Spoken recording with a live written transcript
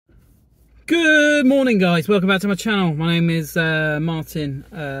Good morning, guys. Welcome back to my channel. My name is Martin.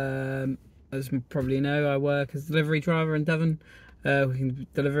 As you probably know, I work as a delivery driver in Devon. We can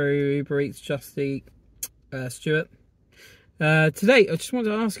deliver Uber Eats, Just Eat, Stuart. Today, I just want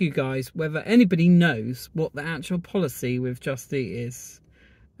to ask you guys whether anybody knows what the actual policy with Just Eat is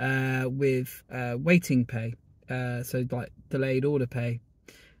with waiting pay, so like delayed order pay.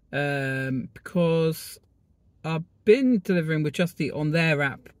 Because I've been delivering with Just Eat on their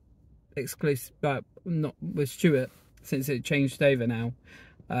app, exclusive, but not with Stuart, since it changed over now,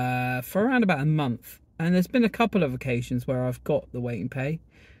 for around about a month. And there's been a couple of occasions where I've got the waiting pay,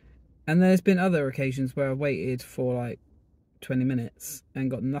 and there's been other occasions where I've waited for like 20 minutes and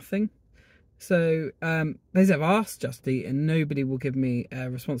got nothing. So basically I've asked Just Eat and nobody will give me a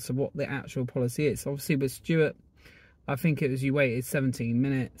response to what the actual policy is. Obviously with Stuart, I think it was you waited 17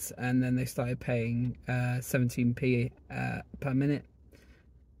 minutes and then they started paying 17p per minute.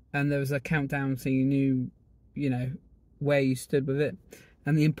 And there was a countdown so you knew, you know, where you stood with it.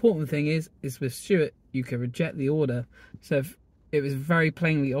 And the important thing is with Stuart, you could reject the order. So if it was very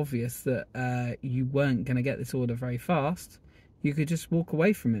plainly obvious that you weren't going to get this order very fast, you could just walk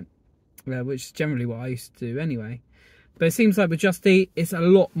away from it, which is generally what I used to do anyway. But it seems like with Just Eat, it's a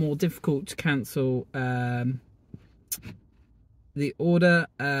lot more difficult to cancel the order.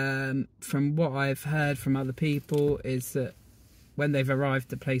 From what I've heard from other people is that when they've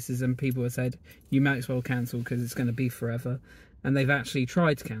arrived at places and people have said, you might as well cancel because it's going to be forever, and they've actually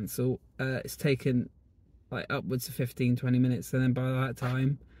tried to cancel, it's taken like upwards of 15-20 minutes, and then by that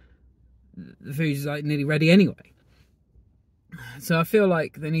time the food's like nearly ready anyway. So I feel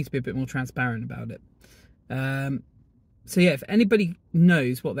like they need to be a bit more transparent about it. So yeah, if anybody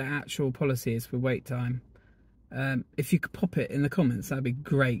knows what their actual policy is for wait time, if you could pop it in the comments, that'd be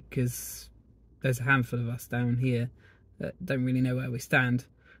great, because there's a handful of us down here that don't really know where we stand.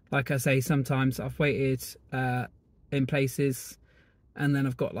 Like I say, sometimes I've waited in places and then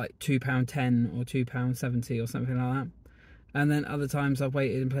I've got like £2.10 or £2.70 or something like that. And then other times I've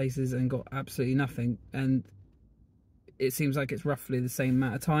waited in places and got absolutely nothing. And it seems like it's roughly the same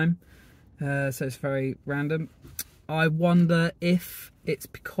amount of time. So it's very random. I wonder if it's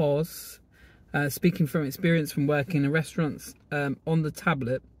because, speaking from experience from working in restaurants, on the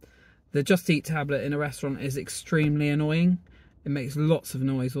tablet, the Just Eat tablet in a restaurant is extremely annoying. It makes lots of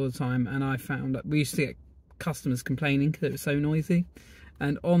noise all the time, and I found that we used to get customers complaining because it was so noisy.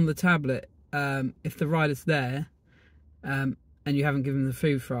 And on the tablet, if the rider's there and you haven't given them the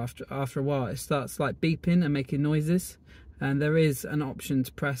food for after a while, it starts like beeping and making noises. And there is an option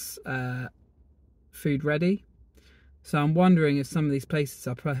to press food ready. So I'm wondering if some of these places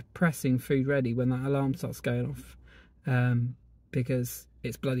are pressing food ready when that alarm starts going off, because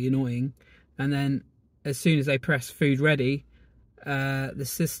it's bloody annoying. And then as soon as they press food ready, the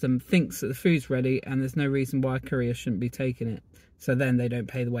system thinks that the food's ready and there's no reason why a courier shouldn't be taking it. So then they don't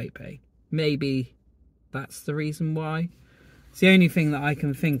pay the wait pay. Maybe that's the reason why. It's the only thing that I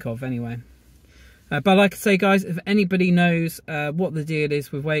can think of anyway. But like I say, guys, if anybody knows what the deal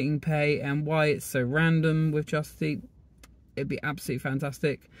is with waiting pay and why it's so random with Just Eat, it'd be absolutely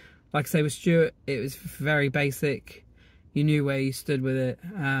fantastic. Like I say, with Stuart, it was very basic. You knew where you stood with it.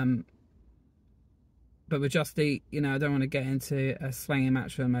 But with Just Eat, you know, I don't want to get into a slanging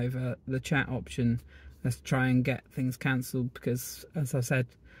match with them over the chat option. Let's try and get things cancelled, because, as I said,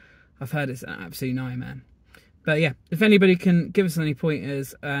 I've heard it's an absolute nightmare. But yeah, if anybody can give us any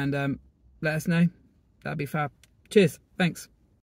pointers and let us know, that'd be fab. Cheers. Thanks.